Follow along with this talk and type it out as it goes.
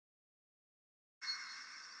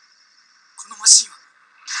のマシンは。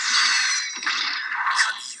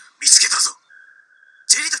神優見つけたぞ。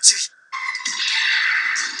ジェリード注意。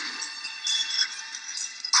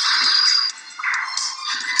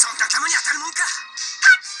そんな弾に当たるもんか。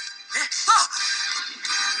え、あっ、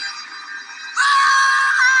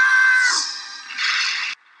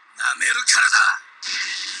なめるからだ。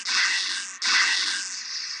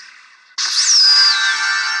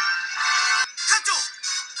艦長、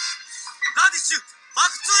ラディッシュマー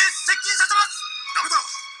ク2へ接近させます。ダメだ、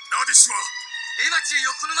ラディッシュはエマ注意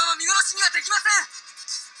をこのまま見殺しにはできません。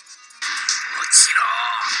もちろん。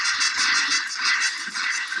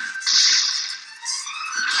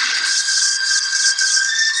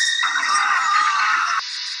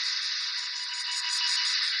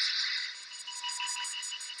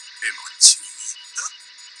エマ注意。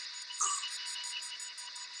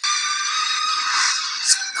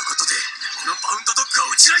そんなことでこのバウンドドッグは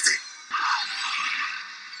落ちないぜ。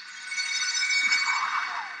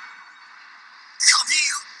神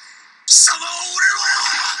よ、貴様は俺ろよ。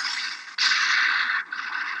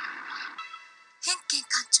偏見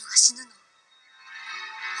艦長が死ぬの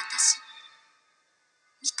私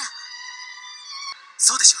見たわ。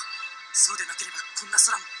そうでしょう。そうでなければこんな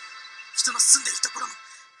空も人の住んでいるところも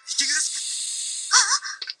息苦しくって。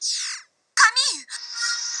カミーユ。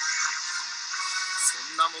そ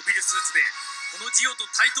んなモビルスーツでこのジオと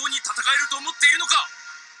対等に戦えると思っているのか。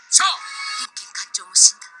シャア。偏見艦長も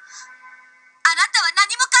死んだ。あなたは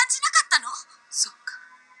何も感じなかったの？そうか、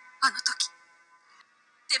あの時。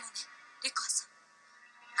でもね、レコアさん、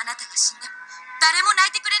あなたが死んでも誰も泣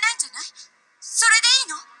いてくれないんじゃない？それで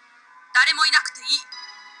いいの？誰もいなくていい。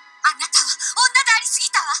あなたは女でありすぎ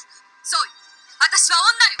たわ。そうよ、私は女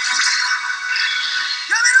よ。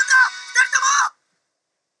やめるんだ、二人とも。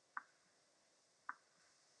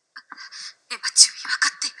エマ注意、分か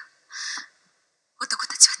ってよ。男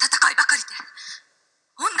たちは戦いばかりで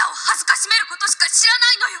女を恥ずかしめることしか知ら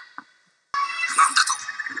ないのよ。なんだと。あ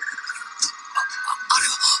れ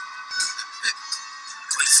は。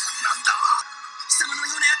こいつはなんだ。貴様の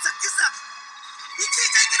ようなやつはクズだ。生きて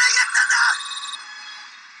いちゃいけないやつなんだ。